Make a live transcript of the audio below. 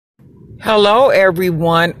Hello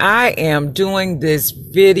everyone, I am doing this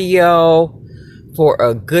video for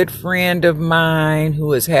a good friend of mine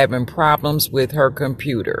who is having problems with her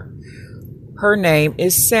computer. Her name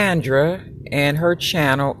is Sandra and her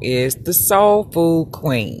channel is The Soul Food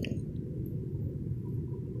Queen.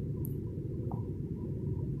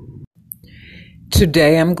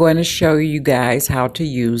 Today I'm going to show you guys how to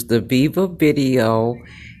use the Viva Video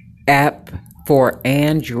app for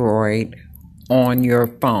Android on your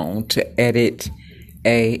phone to edit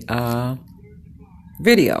a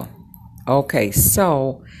video. Okay,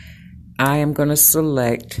 so I am going to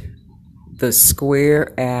select the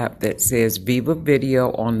square app that says Viva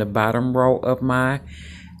Video on the bottom row of my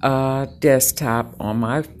desktop on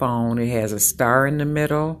my phone. It has a star in the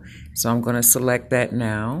middle, so I'm going to select that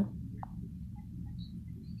now.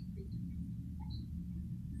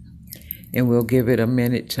 And we'll give it a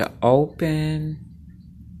minute to open.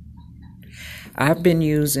 I've been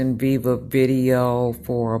using Viva Video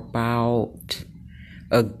for about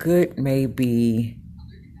a good maybe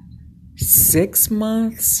 6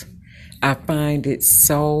 months. I find it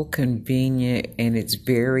so convenient and it's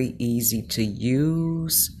very easy to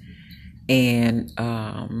use, and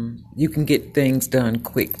you can get things done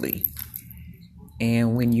quickly.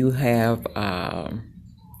 And when you have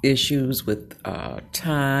issues with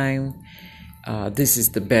time, this is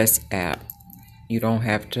the best app. You don't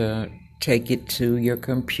have to take it to your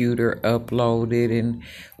computer, upload it, and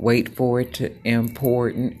wait for it to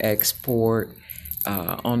import and export.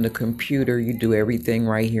 On the computer, you do everything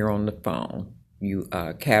right here on the phone. You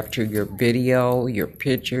capture your video, your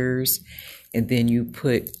pictures, and then you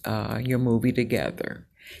put your movie together.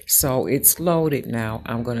 So it's loaded now.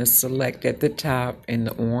 I'm going to select at the top in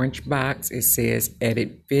the orange box, it says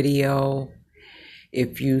Edit Video.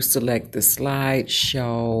 If you select the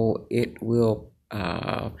slideshow, it will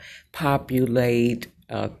populate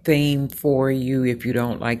a theme for you. If you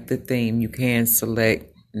don't like the theme, you can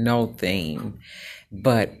select no theme,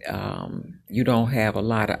 but you don't have a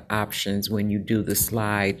lot of options when you do the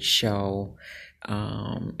slideshow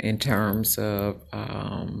in terms of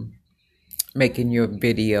making your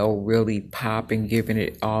video really pop and giving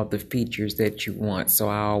it all the features that you want. So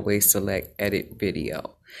I always select Edit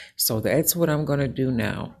Video. So that's what I'm going to do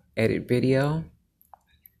now. Edit Video.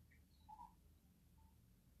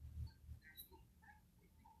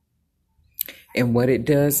 And what it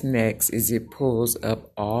does next is it pulls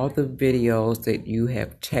up all the videos that you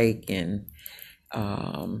have taken.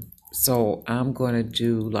 So I'm going to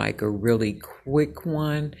do like a really quick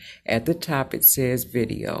one. At the top it says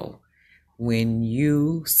video. When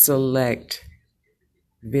you select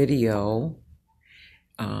video,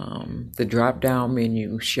 the drop down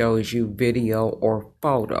menu shows you video or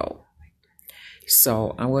photo.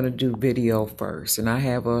 So I'm going to do video first, and I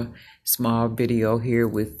have a small video here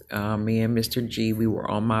with me and Mr. G. We were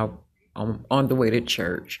on the way to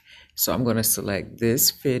church. So I'm going to select this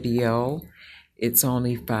video. It's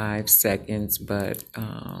only 5 seconds, but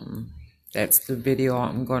that's the video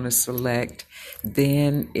I'm going to select.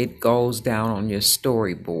 Then it goes down on your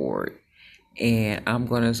storyboard, and I'm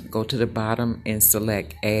going to go to the bottom and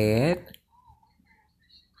select Add.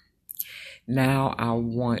 Now I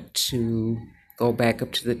want to go back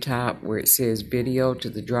up to the top where it says video, to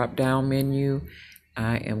the drop down menu.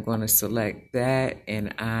 I am going to select that,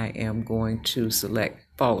 and I am going to select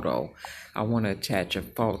photo. I want to attach a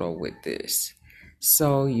photo with this.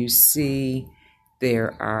 So you see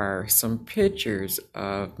there are some pictures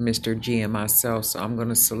of Mr. G and myself. So I'm going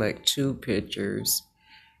to select 2 pictures.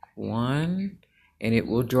 One, and it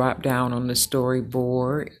will drop down on the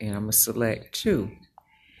storyboard, and I'm going to select 2.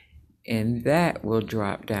 And that will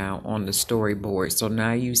drop down on the storyboard. So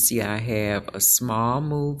now you see I have a small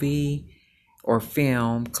movie or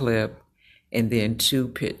film clip and then 2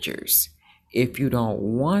 pictures. If you don't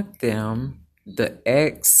want them, the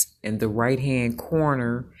X in the right hand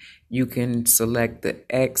corner, you can select the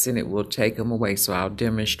X and it will take them away. So I'll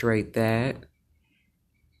demonstrate that.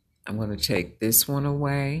 I'm going to take this one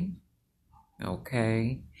away.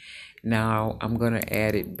 Okay. Now I'm going to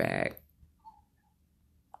add it back.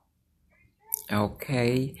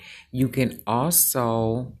 Okay, you can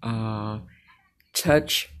also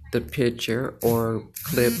touch the picture or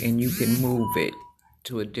clip, and you can move it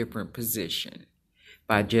to a different position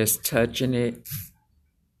by just touching it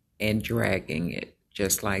and dragging it,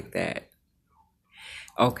 just like that.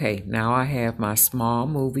 Okay, now I have my small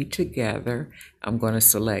movie together. I'm going to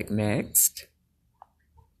select Next.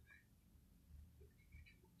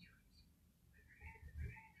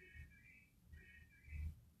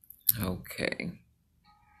 Okay.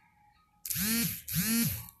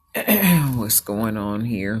 What's going on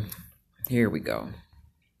here? Here we go.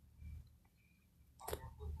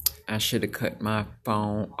 I should have cut my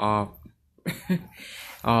phone off.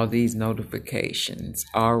 All these notifications.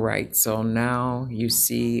 All right, so now you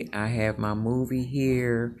see I have my movie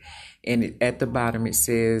here, and at the bottom it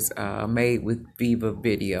says made with Viva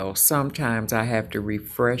Video. Sometimes I have to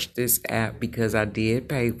refresh this app because I did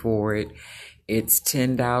pay for it. It's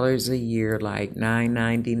 $10 a year, like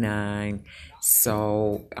 $9.99.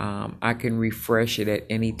 So I can refresh it at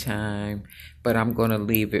any time, but I'm going to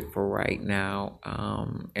leave it for right now,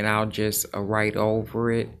 and I'll just write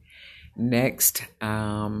over it. Next,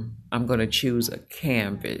 I'm going to choose a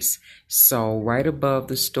canvas. So right above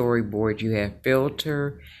the storyboard, you have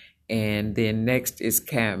filter, and then next is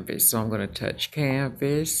canvas. So I'm going to touch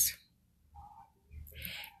canvas,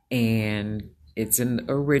 and it's an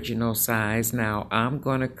original size. Now I'm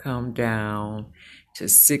going to come down to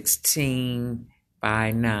 16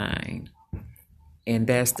 by 9, and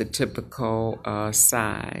that's the typical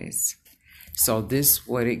size. So this is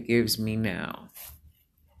what it gives me now.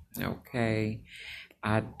 Okay,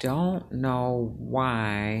 I don't know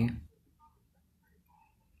why.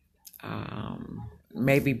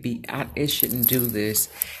 Maybe it shouldn't do this.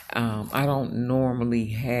 I don't normally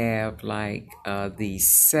have like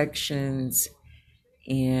these sections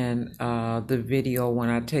in the video. When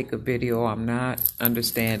I take a video, I'm not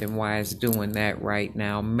understanding why it's doing that right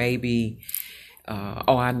now. Maybe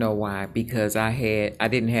oh, I know why, because I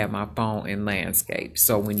didn't have my phone in landscape.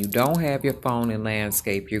 So when you don't have your phone in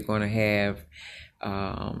landscape, you're going to have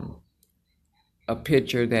a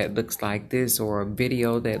picture that looks like this, or a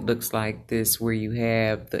video that looks like this, where you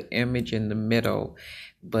have the image in the middle,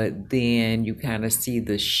 but then you kind of see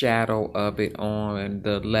the shadow of it on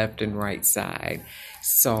the left and right side.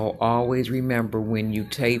 So always remember when you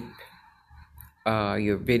tape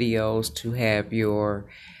your videos to have your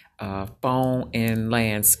phone in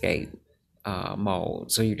landscape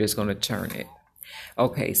mode. So you're just going to turn it.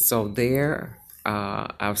 Okay, so there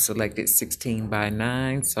I've selected 16 by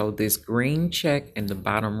 9. So this green check in the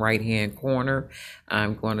bottom right hand corner,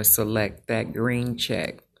 I'm going to select that green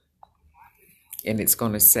check, and it's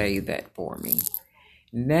going to save that for me.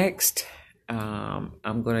 Next, I'm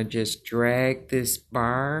going to just drag this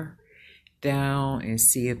bar down and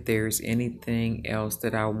see if there's anything else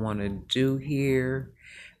that I want to do here.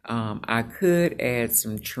 I could add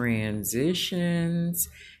some transitions,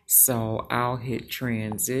 so I'll hit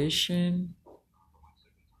transition,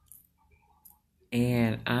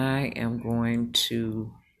 and I am going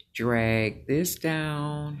to drag this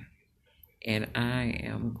down, and I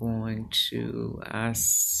am going to, I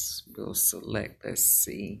will select, let's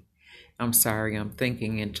see. I'm sorry, I'm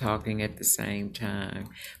thinking and talking at the same time,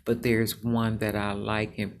 but there's one that I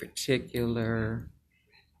like in particular.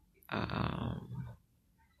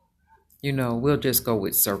 You know, we'll just go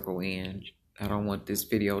with circle in. I don't want this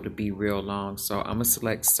video to be real long, so I'm gonna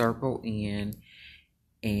select circle in,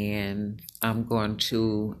 and I'm going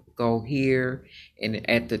to go here, and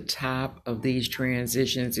at the top of these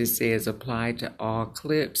transitions it says apply to all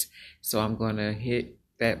clips. So I'm going to hit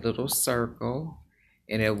that little circle,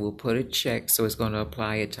 and it will put a check, so it's going to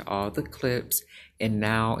apply it to all the clips. And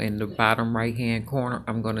now in the bottom right hand corner,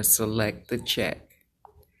 I'm going to select the check.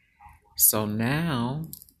 So now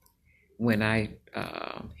when I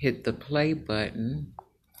hit the play button,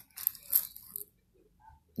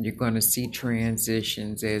 you're going to see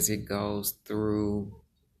transitions as it goes through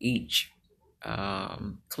each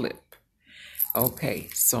clip. Okay,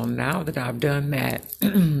 so now that I've done that,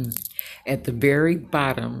 at the very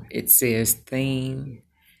bottom it says theme.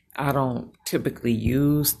 I don't typically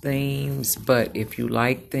use themes, but if you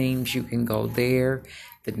like themes, you can go there.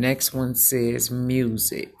 The next one says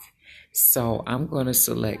music. So I'm going to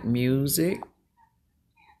select music.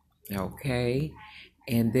 Okay.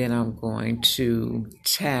 And then I'm going to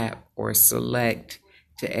tap or select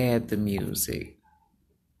to add the music.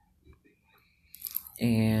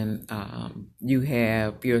 And you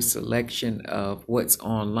have your selection of what's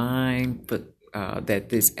online that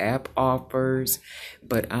this app offers.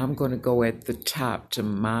 But I'm going to go at the top to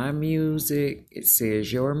my music. It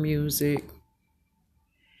says your music.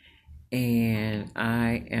 And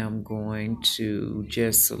I am going to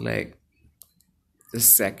just select the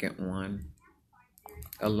second one,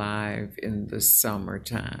 Alive in the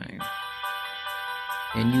Summertime.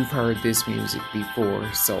 And you've heard this music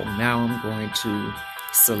before, so now I'm going to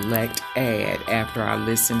select add after I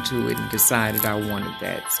listened to it and decided I wanted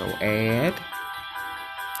that. So add.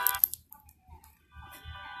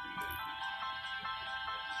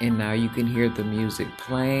 And now you can hear the music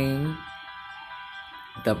playing.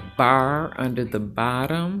 The bar under the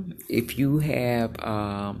bottom, if you have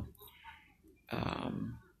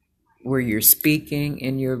where you're speaking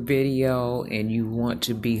in your video and you want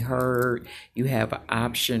to be heard, you have an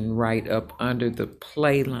option right up under the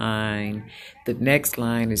play line. The next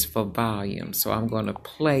line is for volume. So I'm going to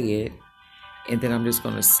play it, and then I'm just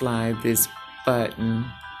going to slide this button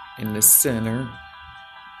in the center,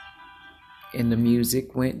 and the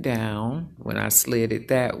music went down when I slid it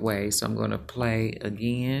that way. So I'm going to play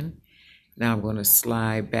again. Now I'm going to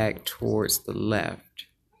slide back towards the left.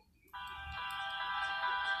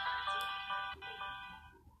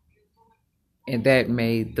 And that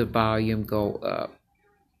made the volume go up.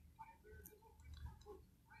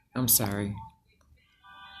 I'm sorry.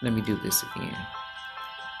 Let me do this again.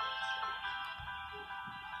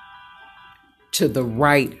 To the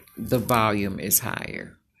right, the volume is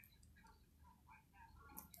higher.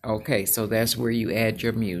 Okay, so that's where you add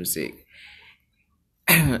your music.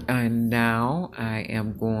 And now I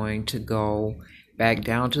am going to go back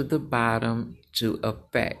down to the bottom to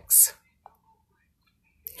effects.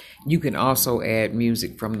 You can also add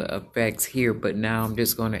music from the effects here, but now I'm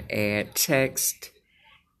just going to add text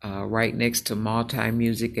right next to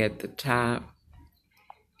multi-music at the top.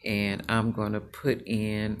 And I'm going to put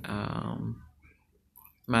in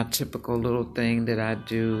my typical little thing that I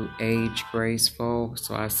do, age graceful.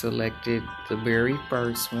 So I selected the very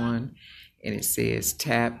first one, and it says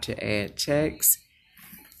tap to add text.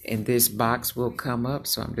 And this box will come up,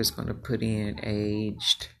 so I'm just going to put in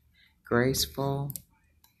aged graceful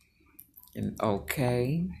and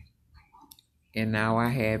okay. And now I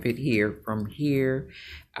have it here. From here,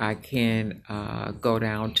 I can go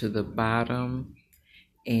down to the bottom,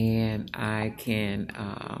 and I can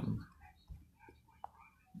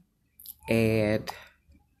add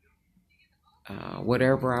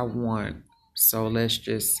whatever I want. So let's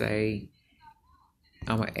just say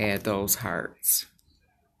I'm going to add those hearts.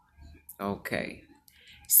 Okay.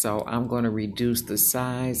 So I'm going to reduce the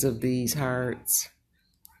size of these hearts.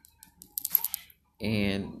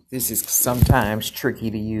 And this is sometimes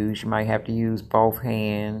tricky to use. You might have to use both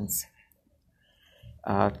hands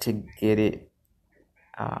to get it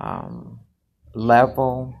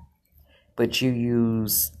level, but you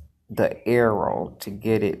use the arrow to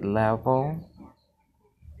get it level.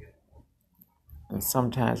 And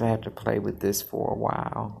sometimes I have to play with this for a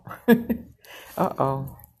while.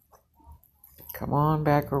 Uh-oh. Come on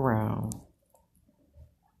back around.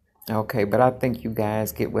 Okay, but I think you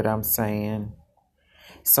guys get what I'm saying.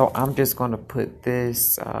 So I'm just going to put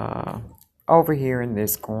this over here in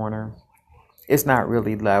this corner. It's not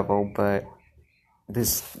really level, but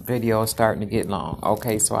this video is starting to get long.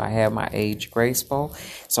 Okay, so I have my age graceful.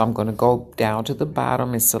 So I'm going to go down to the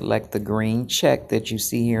bottom and select the green check that you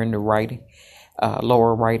see here in the right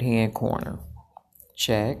lower right hand corner.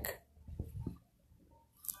 Check.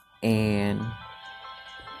 And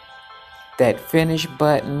that finish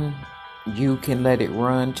button, you can let it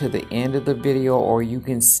run to the end of the video, or you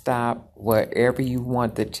can stop wherever you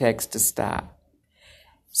want the text to stop.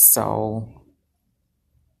 So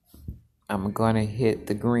I'm going to hit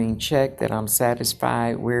the green check that I'm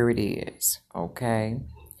satisfied where it is. Okay.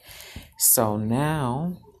 So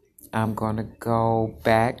now I'm going to go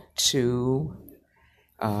back to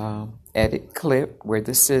edit clip where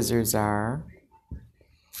the scissors are.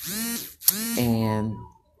 And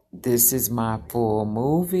this is my full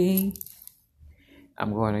movie.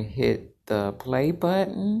 I'm going to hit the play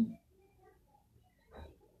button.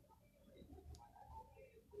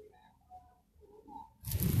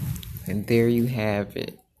 And there you have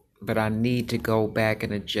it. But I need to go back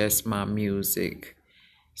and adjust my music.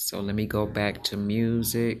 So let me go back to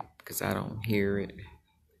music because I don't hear it.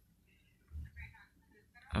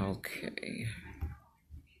 Okay.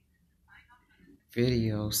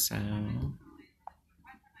 Video sound.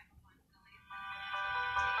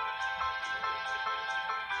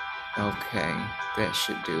 Okay, that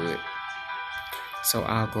should do it. So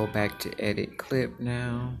I'll go back to edit clip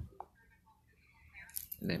now.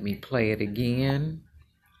 Let me play it again.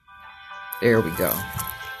 There we go.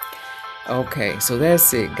 Okay, so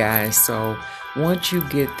that's it, guys. So once you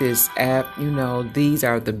get this app, you know, these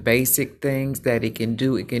are the basic things that it can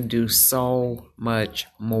do. It can do so much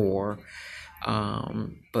more.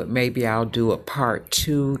 But maybe I'll do a part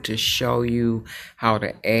 2 to show you how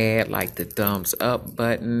to add like the thumbs up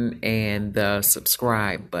button and the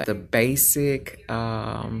subscribe button. The basic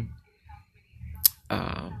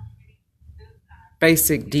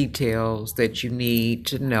basic details that you need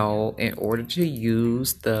to know in order to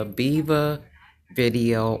use the Viva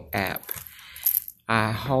video app.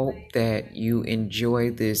 I hope that you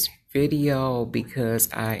enjoy this video because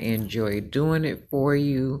I enjoy doing it for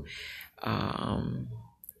you.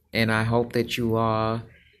 And I hope that you all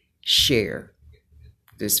share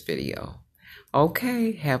this video.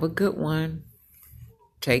 Okay, have a good one.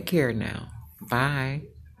 Take care now. Bye.